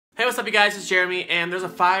Hey, what's up you guys, it's Jeremy, and there's a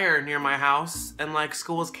fire near my house, and like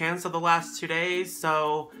school was canceled the last 2 days,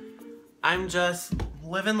 so I'm just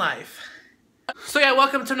living life. So yeah,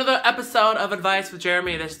 welcome to another episode of Advice with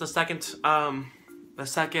Jeremy. This is the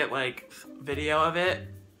second like video of it.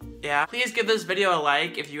 Yeah, please give this video a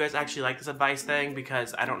like if you guys actually like this advice thing,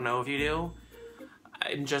 because I don't know if you do.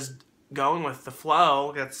 I'm just going with the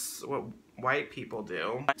flow. That's what white people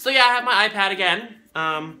do. So yeah, I have my iPad again.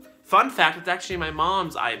 Fun fact, it's actually my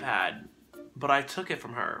mom's iPad, but I took it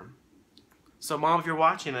from her. So Mom, if you're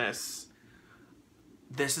watching this,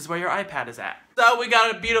 this is where your iPad is at. So we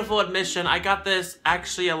got a beautiful admission. I got this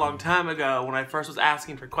actually a long time ago when I first was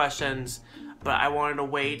asking for questions, but I wanted to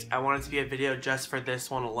wait. I wanted it to be a video just for this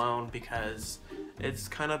one alone because it's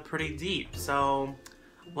kind of pretty deep. So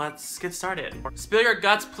let's get started. Spill your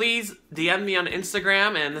guts, please DM me on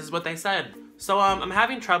Instagram, and this is what they said. So I'm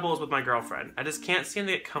having troubles with my girlfriend. I just can't seem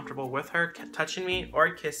to get comfortable with her touching me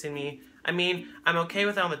or kissing me. I mean, I'm okay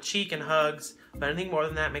with it on the cheek and hugs, but anything more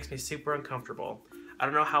than that makes me super uncomfortable. I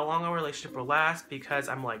don't know how long our relationship will last because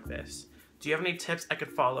I'm like this. Do you have any tips I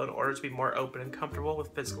could follow in order to be more open and comfortable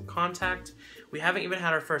with physical contact? We haven't even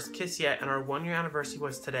had our first kiss yet, and our 1-year anniversary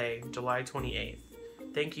was today, July 28th.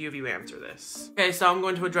 Thank you if you answer this. Okay, so I'm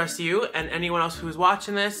going to address you and anyone else who's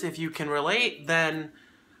watching this. If you can relate, then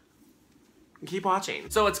keep watching.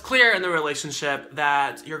 So it's clear in the relationship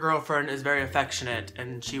that your girlfriend is very affectionate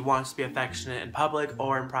and she wants to be affectionate in public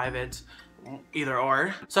or in private, either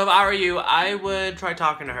or. So if I were you, I would try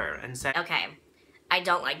talking to her and say, okay, I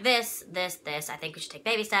don't like this. I think we should take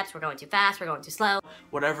baby steps. We're going too fast. We're going too slow.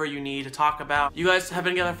 Whatever you need to talk about. You guys have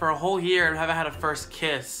been together for a whole year and haven't had a first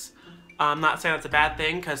kiss. I'm not saying that's a bad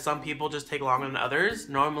thing because some people just take longer than others.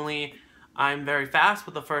 Normally, I'm very fast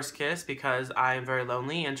with the first kiss because I'm very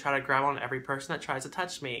lonely and try to grab on every person that tries to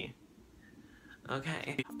touch me.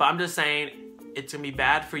 Okay. But I'm just saying it's gonna be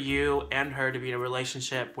bad for you and her to be in a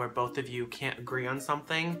relationship where both of you can't agree on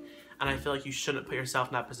something, and I feel like you shouldn't put yourself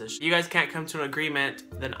in that position. If you guys can't come to an agreement,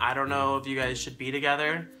 then I don't know if you guys should be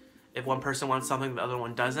together. If one person wants something the other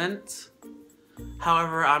one doesn't.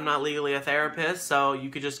 However, I'm not legally a therapist, so you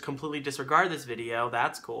could just completely disregard this video.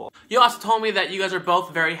 That's cool. You also told me that you guys are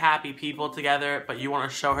both very happy people together, but you want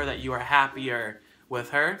to show her that you are happier with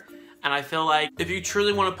her. And I feel like if you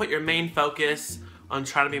truly want to put your main focus on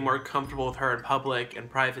trying to be more comfortable with her in public and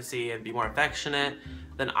privacy and be more affectionate,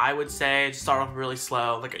 then I would say start off really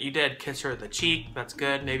slow. Like you did, kiss her on the cheek, that's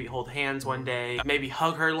good. Maybe hold hands one day, maybe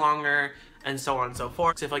hug her longer, and so on and so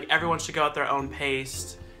forth. So if like everyone should go at their own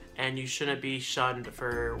pace, and you shouldn't be shunned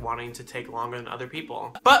for wanting to take longer than other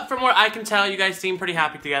people. But from what I can tell, you guys seem pretty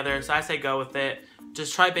happy together, so I say go with it.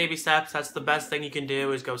 Just try baby steps. That's the best thing you can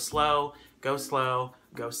do, is go slow, go slow,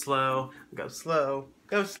 go slow, go slow,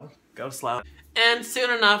 go slow, go slow. And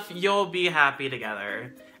soon enough, you'll be happy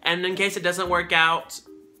together. And in case it doesn't work out,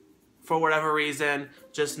 for whatever reason,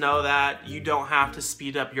 just know that you don't have to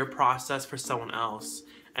speed up your process for someone else.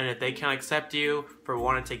 And if they can't accept you for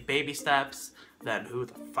wanting to take baby steps, then who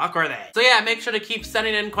the fuck are they? So yeah, make sure to keep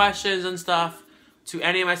sending in questions and stuff to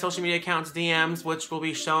any of my social media accounts DMs, which will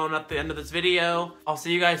be shown at the end of this video. I'll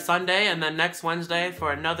see you guys Sunday and then next Wednesday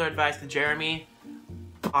for another Advice with Jeremy.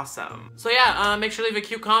 Awesome. So yeah, make sure to leave a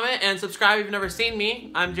cute comment and subscribe if you've never seen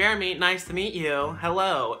me. I'm Jeremy, nice to meet you.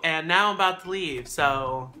 Hello. And now I'm about to leave,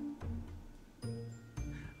 so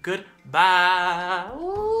goodbye.